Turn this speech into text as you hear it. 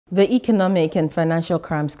The Economic and Financial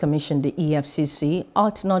Crimes Commission, the EFCC,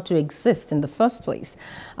 ought not to exist in the first place,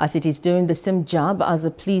 as it is doing the same job as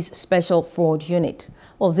the Police Special Fraud Unit.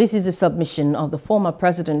 Well, this is the submission of the former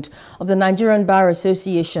president of the Nigerian Bar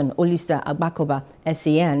Association, Olisa Agbakoba,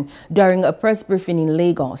 SAN, during a press briefing in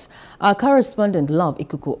Lagos. Our correspondent, Love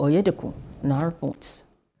Ikuku Oyedeku, now reports.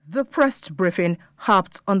 The press briefing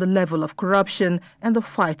harped on the level of corruption and the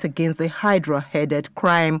fight against the Hydra-headed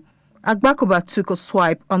crime. Agbakoba took a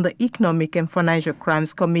swipe on the Economic and Financial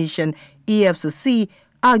Crimes Commission, EFCC,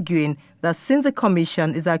 arguing that since the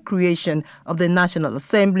commission is a creation of the National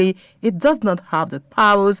Assembly, it does not have the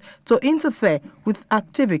powers to interfere with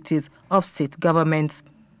activities of state governments.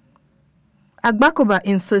 Agbakoba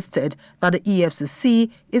insisted that the EFCC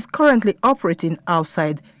is currently operating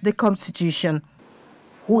outside the Constitution.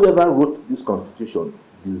 Whoever wrote this Constitution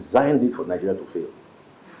designed it for Nigeria to fail.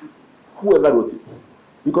 Whoever wrote it.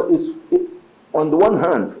 Because on the one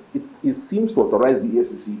hand, it seems to authorize the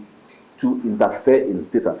EFCC to interfere in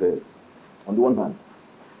state affairs, on the one hand.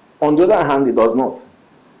 On the other hand, it does not.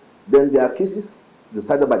 Then there are cases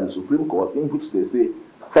decided by the Supreme Court in which they say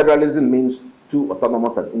federalism means two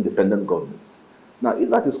autonomous and independent governments. Now, if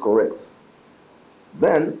that is correct,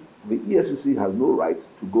 then the EFCC has no right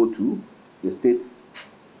to go to the state's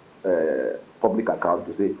public account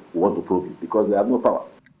to say, we want to probe it, because they have no power.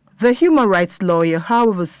 The human rights lawyer,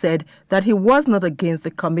 however, said that he was not against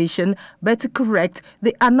the commission, but to correct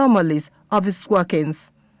the anomalies of its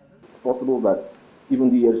workings. It's possible that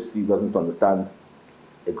even the EFCC doesn't understand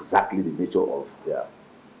exactly the nature of their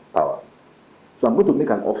powers. So I'm going to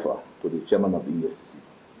make an offer to the chairman of the EFCC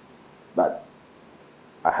that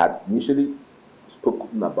I had initially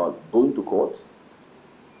spoken about going to court,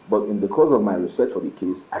 but in the course of my research for the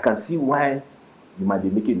case, I can see why you might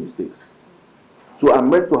be making mistakes. So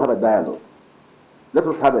I'm ready to have a dialogue. Let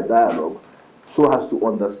us have a dialogue so as to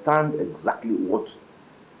understand exactly what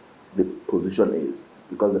the position is.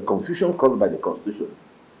 Because the confusion caused by the Constitution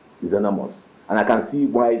is enormous. And I can see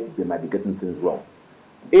why they might be getting things wrong.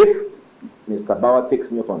 If Mr. Bauer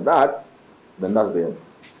takes me up on that, then that's the end.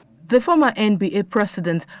 The former NBA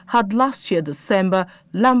president had last year, December,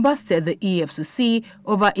 lambasted the EFCC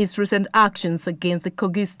over its recent actions against the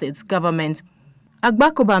Kogi State's government.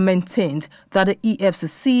 Agbakoba maintained that the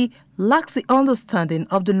EFCC lacks the understanding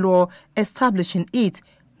of the law establishing it,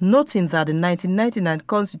 noting that the 1999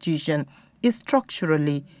 Constitution is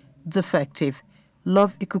structurally defective.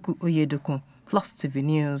 Love Ikuku Oyedeku, Plus TV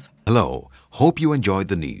News. Hello, hope you enjoyed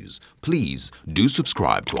the news. Please do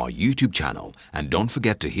subscribe to our YouTube channel and don't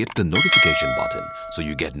forget to hit the notification button so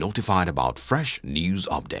you get notified about fresh news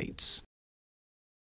updates.